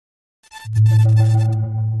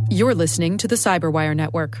You're listening to the Cyberwire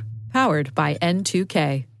Network, powered by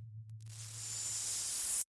N2K.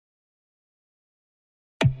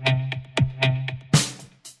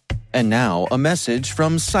 And now, a message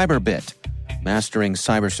from Cyberbit. Mastering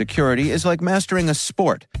cybersecurity is like mastering a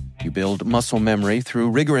sport. You build muscle memory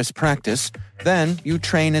through rigorous practice, then you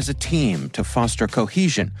train as a team to foster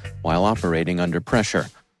cohesion while operating under pressure.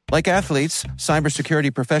 Like athletes,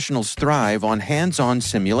 cybersecurity professionals thrive on hands-on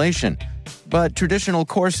simulation. But traditional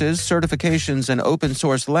courses, certifications, and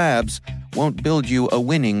open-source labs won't build you a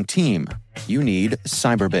winning team. You need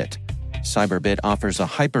Cyberbit. Cyberbit offers a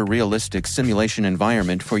hyper-realistic simulation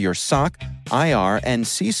environment for your SOC, IR, and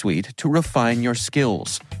C-suite to refine your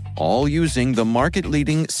skills, all using the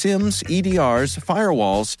market-leading SIMs, EDRs,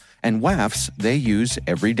 firewalls, and WAFs they use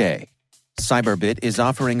every day. Cyberbit is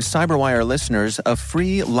offering Cyberwire listeners a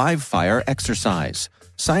free live-fire exercise.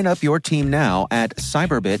 Sign up your team now at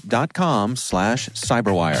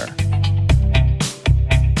cyberbit.com/cyberwire.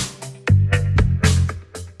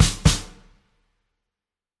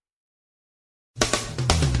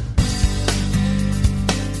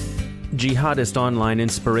 Jihadist online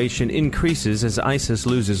inspiration increases as ISIS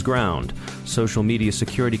loses ground. Social media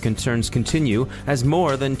security concerns continue as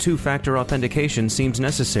more than two-factor authentication seems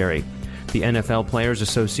necessary. The NFL Players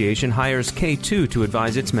Association hires K2 to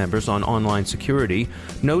advise its members on online security,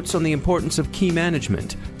 notes on the importance of key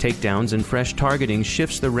management, takedowns and fresh targeting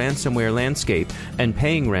shifts the ransomware landscape, and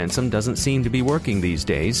paying ransom doesn't seem to be working these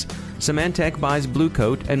days. Symantec buys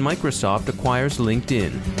Bluecoat, and Microsoft acquires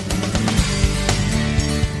LinkedIn.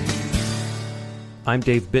 I'm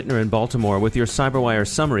Dave Bittner in Baltimore with your Cyberwire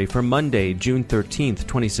summary for Monday, June 13th,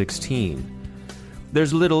 2016.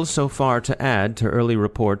 There's little so far to add to early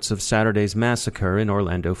reports of Saturday's massacre in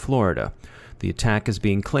Orlando, Florida. The attack is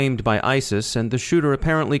being claimed by ISIS, and the shooter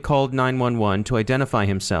apparently called 911 to identify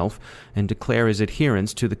himself and declare his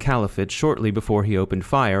adherence to the caliphate shortly before he opened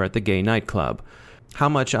fire at the gay nightclub. How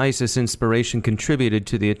much ISIS inspiration contributed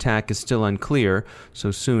to the attack is still unclear so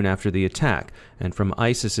soon after the attack, and from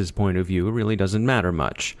ISIS's point of view, it really doesn't matter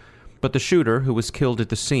much. But the shooter, who was killed at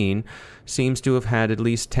the scene, seems to have had at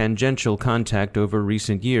least tangential contact over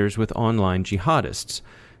recent years with online jihadists.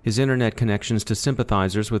 His internet connections to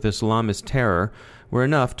sympathizers with Islamist terror were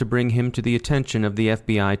enough to bring him to the attention of the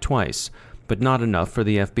FBI twice, but not enough for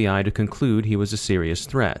the FBI to conclude he was a serious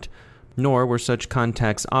threat. Nor were such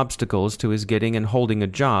contacts obstacles to his getting and holding a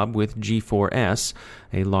job with G4S,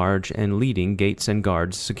 a large and leading gates and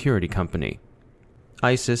guards security company.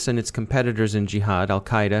 ISIS and its competitors in jihad,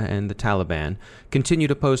 Al-Qaeda and the Taliban, continue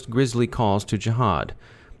to post grisly calls to jihad.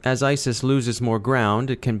 As ISIS loses more ground,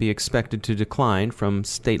 it can be expected to decline from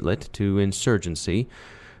statelet to insurgency,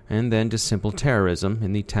 and then to simple terrorism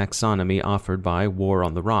in the taxonomy offered by War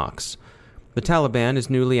on the Rocks. The Taliban is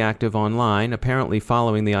newly active online, apparently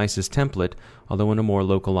following the ISIS template, although in a more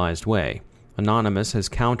localized way. Anonymous has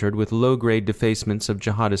countered with low-grade defacements of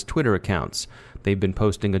jihadist Twitter accounts. They've been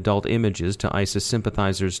posting adult images to ISIS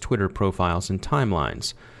sympathizers' Twitter profiles and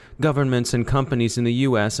timelines. Governments and companies in the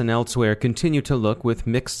U.S. and elsewhere continue to look with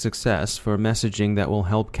mixed success for messaging that will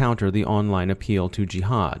help counter the online appeal to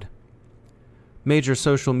jihad. Major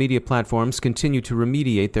social media platforms continue to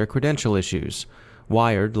remediate their credential issues.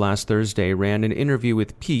 Wired last Thursday ran an interview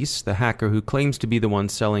with Peace, the hacker who claims to be the one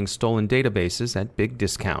selling stolen databases at big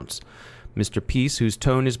discounts. Mr. Peace, whose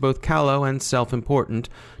tone is both callow and self-important,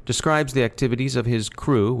 describes the activities of his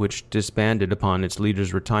crew, which disbanded upon its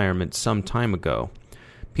leader's retirement some time ago.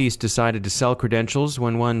 Peace decided to sell credentials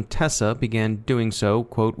when one Tessa began doing so,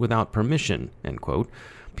 quote, without permission, end quote.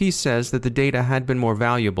 Peace says that the data had been more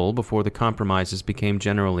valuable before the compromises became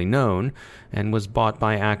generally known and was bought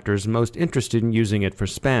by actors most interested in using it for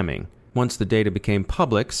spamming. Once the data became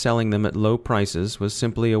public, selling them at low prices was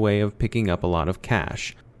simply a way of picking up a lot of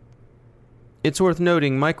cash. It's worth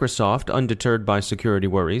noting Microsoft, undeterred by security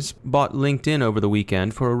worries, bought LinkedIn over the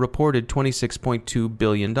weekend for a reported $26.2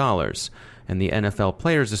 billion, and the NFL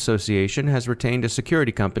Players Association has retained a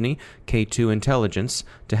security company, K2 Intelligence,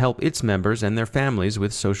 to help its members and their families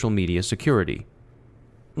with social media security.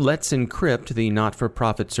 Let's Encrypt, the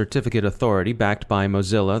not-for-profit certificate authority backed by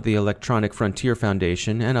Mozilla, the Electronic Frontier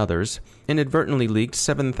Foundation, and others, inadvertently leaked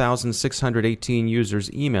 7,618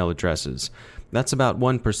 users' email addresses. That's about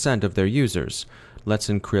 1% of their users. Let's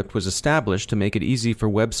Encrypt was established to make it easy for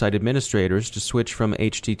website administrators to switch from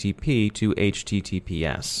HTTP to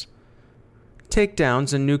HTTPS.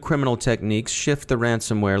 Takedowns and new criminal techniques shift the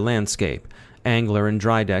ransomware landscape. Angler and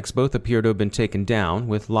Drydex both appear to have been taken down,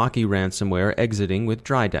 with Locky ransomware exiting with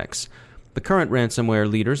Drydex. The current ransomware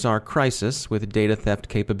leaders are Crysis, with data theft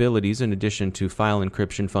capabilities in addition to file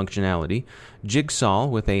encryption functionality, Jigsaw,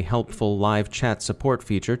 with a helpful live chat support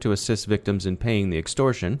feature to assist victims in paying the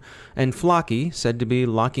extortion, and Flocky, said to be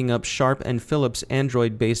locking up Sharp and Philips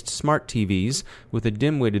Android-based smart TVs with a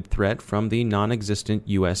dim-witted threat from the non-existent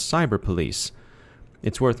U.S. Cyber Police.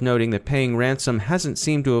 It's worth noting that paying ransom hasn't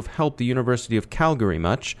seemed to have helped the University of Calgary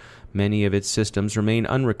much. Many of its systems remain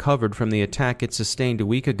unrecovered from the attack it sustained a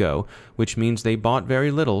week ago, which means they bought very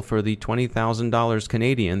little for the $20,000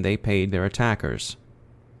 Canadian they paid their attackers.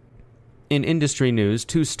 In industry news,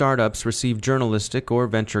 2 startups received journalistic or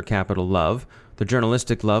venture capital love. The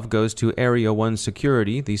journalistic love goes to Area 1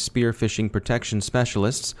 Security, the spear phishing protection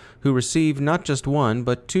specialists, who received not just 1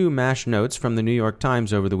 but 2 MASH notes from the New York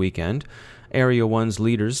Times over the weekend. Area 1's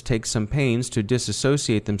leaders take some pains to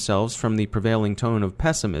disassociate themselves from the prevailing tone of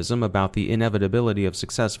pessimism about the inevitability of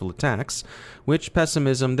successful attacks, which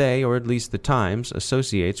pessimism they, or at least the Times,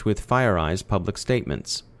 associates with FireEye's public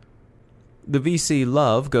statements. The VC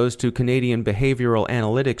love goes to Canadian behavioral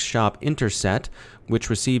analytics shop Interset, which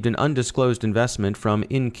received an undisclosed investment from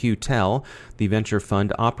In-Q-Tel, the venture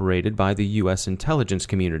fund operated by the U.S. intelligence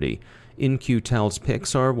community. In-Q-Tel's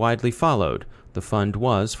picks are widely followed. The fund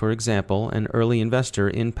was, for example, an early investor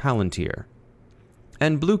in Palantir.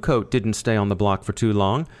 And Blue Coat didn't stay on the block for too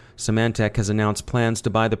long. Symantec has announced plans to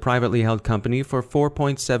buy the privately held company for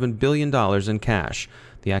 $4.7 billion in cash.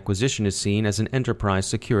 The acquisition is seen as an enterprise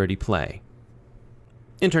security play.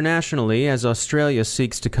 Internationally, as Australia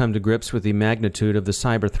seeks to come to grips with the magnitude of the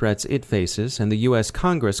cyber threats it faces, and the U.S.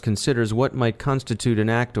 Congress considers what might constitute an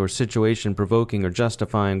act or situation provoking or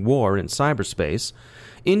justifying war in cyberspace,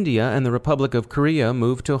 India and the Republic of Korea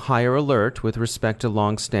move to higher alert with respect to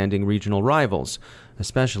long-standing regional rivals,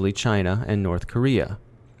 especially China and North Korea.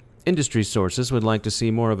 Industry sources would like to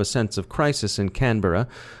see more of a sense of crisis in Canberra,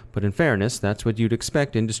 but in fairness, that's what you'd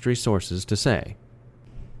expect industry sources to say.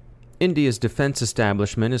 India's defense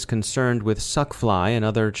establishment is concerned with Suckfly and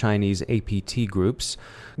other Chinese APT groups,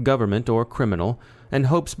 government or criminal, and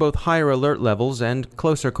hopes both higher alert levels and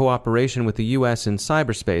closer cooperation with the U.S. in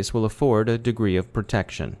cyberspace will afford a degree of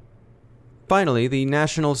protection. Finally, the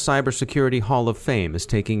National Cybersecurity Hall of Fame is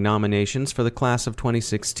taking nominations for the class of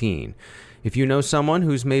 2016. If you know someone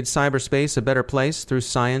who's made cyberspace a better place through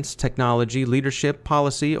science, technology, leadership,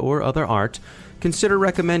 policy, or other art, consider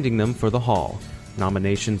recommending them for the Hall.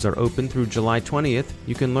 Nominations are open through July 20th.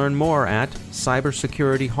 You can learn more at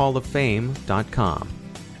cybersecurityhalloffame.com.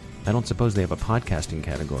 I don't suppose they have a podcasting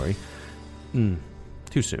category. Too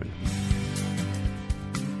soon.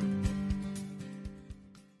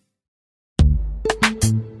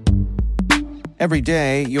 Every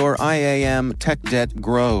day, your IAM tech debt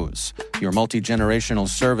grows. Your multi-generational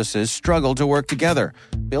services struggle to work together.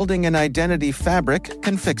 Building an identity fabric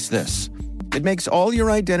can fix this. It makes all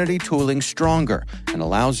your identity tooling stronger and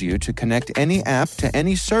allows you to connect any app to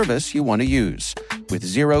any service you want to use, with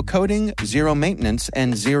zero coding, zero maintenance,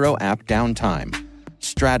 and zero app downtime.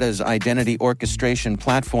 Strata's identity orchestration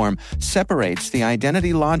platform separates the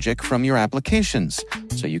identity logic from your applications,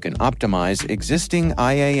 so you can optimize existing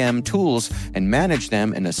IAM tools and manage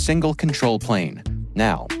them in a single control plane.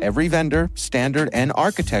 Now, every vendor, standard, and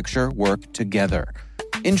architecture work together.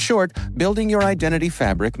 In short, building your identity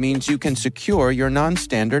fabric means you can secure your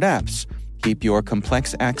non-standard apps, keep your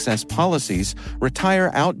complex access policies,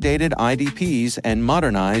 retire outdated IDPs, and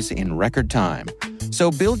modernize in record time.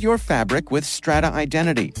 So build your fabric with Strata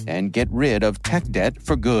Identity and get rid of tech debt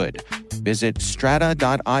for good. Visit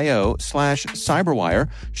strata.io/cyberwire,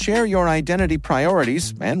 share your identity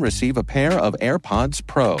priorities, and receive a pair of AirPods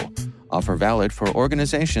Pro. Offer valid for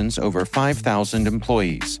organizations over 5,000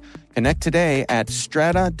 employees. Connect today at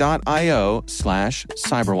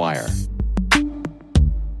strata.io/cyberwire.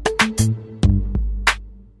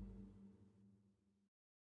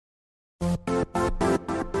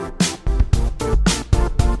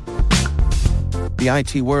 The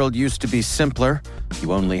IT world used to be simpler.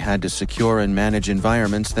 You only had to secure and manage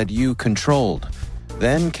environments that you controlled.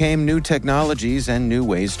 Then came new technologies and new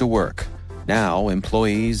ways to work. Now,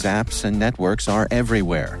 employees, apps, and networks are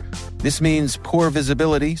everywhere. This means poor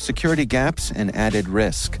visibility, security gaps, and added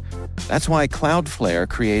risk. That's why Cloudflare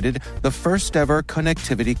created the first-ever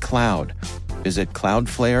connectivity cloud. Visit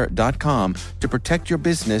cloudflare.com to protect your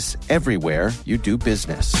business everywhere you do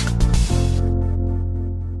business.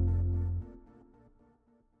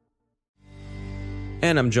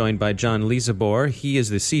 And I'm joined by John Lizabor. He is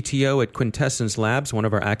the CTO at Quintessence Labs, one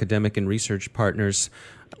of our academic and research partners.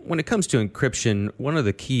 When it comes to encryption, one of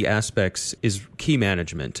the key aspects is key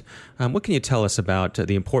management. What can you tell us about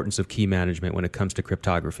the importance of key management when it comes to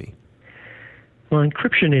cryptography? Well,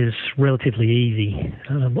 encryption is relatively easy.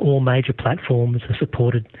 All major platforms are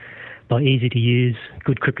supported by easy-to-use,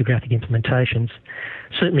 good cryptographic implementations.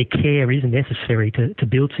 Certainly care is necessary to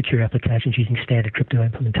build secure applications using standard crypto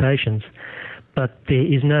implementations, but there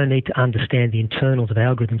is no need to understand the internals of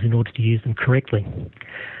algorithms in order to use them correctly.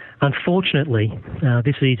 Unfortunately,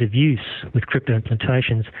 this ease of use with crypto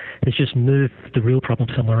implementations has just moved the real problem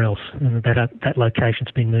somewhere else, and that location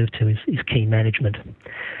it's been moved to is key management.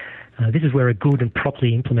 This is where a good and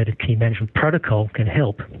properly implemented key management protocol can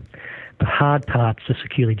help. The hard parts of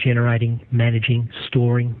securely generating, managing,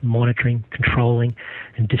 storing, monitoring, controlling,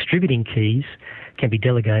 and distributing keys can be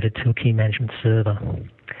delegated to a key management server.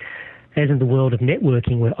 As in the world of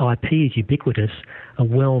networking, where IP is ubiquitous, a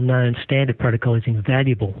well-known standard protocol is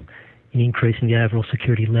invaluable in increasing the overall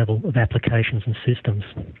security level of applications and systems.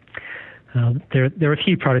 There are a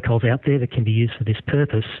few protocols out there that can be used for this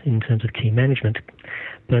purpose in terms of key management,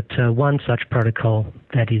 but one such protocol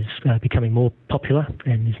that is becoming more popular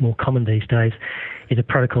and is more common these days is a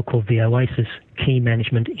protocol called the OASIS Key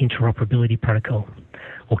Management Interoperability Protocol,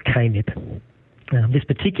 or KMIP. This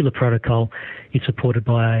particular protocol is supported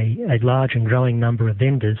by a large and growing number of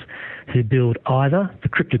vendors who build either the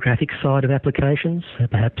cryptographic side of applications, so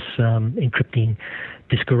perhaps encrypting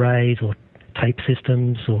disk arrays or tape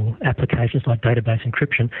systems or applications like database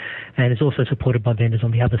encryption, and is also supported by vendors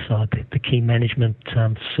on the other side, the key management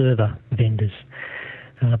server vendors.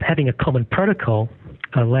 Having a common protocol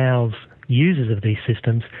allows users of these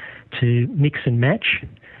systems to mix and match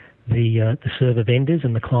the server vendors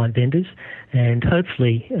and the client vendors, and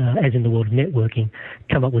hopefully, as in the world of networking,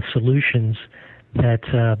 come up with solutions that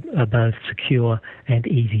are both secure and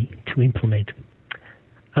easy to implement.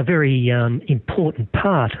 A very important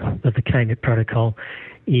part of the KMIP protocol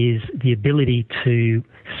is the ability to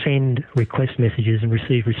send request messages and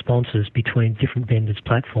receive responses between different vendors'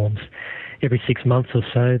 platforms. Every 6 months or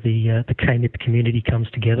so, the KMIP community comes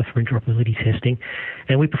together for interoperability testing,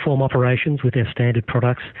 and we perform operations with our standard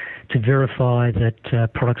products to verify that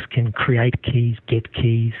products can create keys, get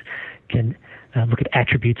keys, can look at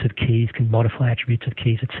attributes of keys, can modify attributes of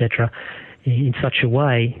keys, etc., in such a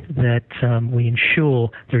way that we ensure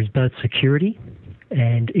there is both security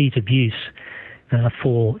and ease of use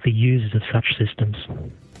for the users of such systems.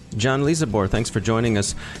 John Lisabor, thanks for joining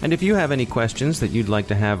us. And if you have any questions that you'd like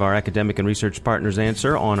to have our academic and research partners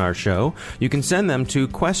answer on our show, you can send them to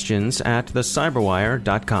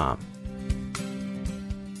questions@thecyberwire.com.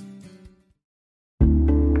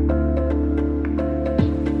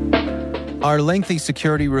 Are lengthy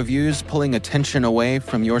security reviews pulling attention away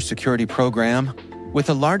from your security program? With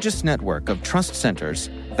the largest network of trust centers,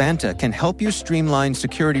 Vanta can help you streamline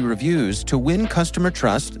security reviews to win customer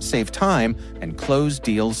trust, save time, and close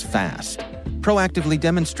deals fast. Proactively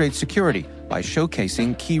demonstrate security by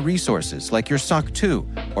showcasing key resources like your SOC 2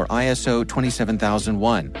 or ISO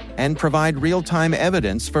 27001 and provide real-time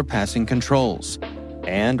evidence for passing controls.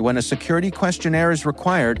 And when a security questionnaire is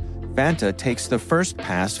required, Vanta takes the first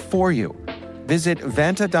pass for you. Visit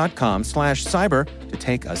vanta.com/cyber to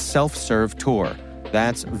take a self-serve tour.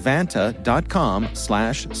 That's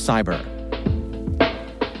vanta.com/cyber.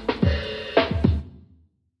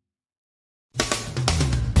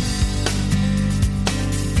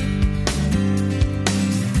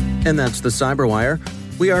 And that's the Cyberwire.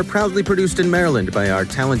 We are proudly produced in Maryland by our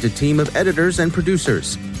talented team of editors and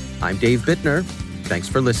producers. I'm Dave Bittner. Thanks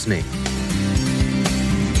for listening.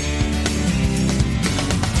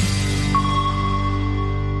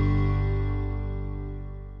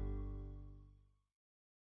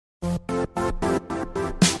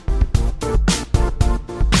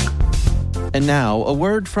 And now, a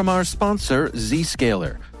word from our sponsor,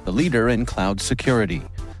 Zscaler, the leader in cloud security.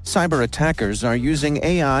 Cyber attackers are using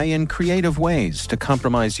AI in creative ways to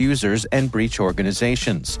compromise users and breach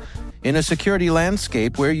organizations. In a security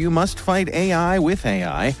landscape where you must fight AI with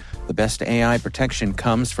AI, the best AI protection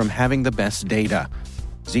comes from having the best data.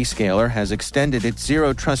 Zscaler has extended its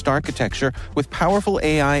Zero Trust architecture with powerful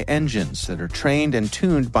AI engines that are trained and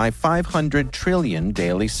tuned by 500 trillion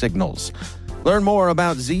daily signals. Learn more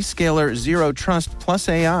about Zscaler Zero Trust Plus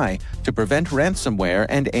AI to prevent ransomware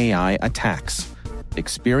and AI attacks.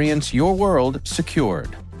 Experience your world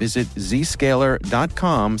secured. Visit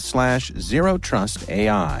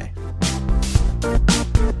zscaler.com/zerotrustai.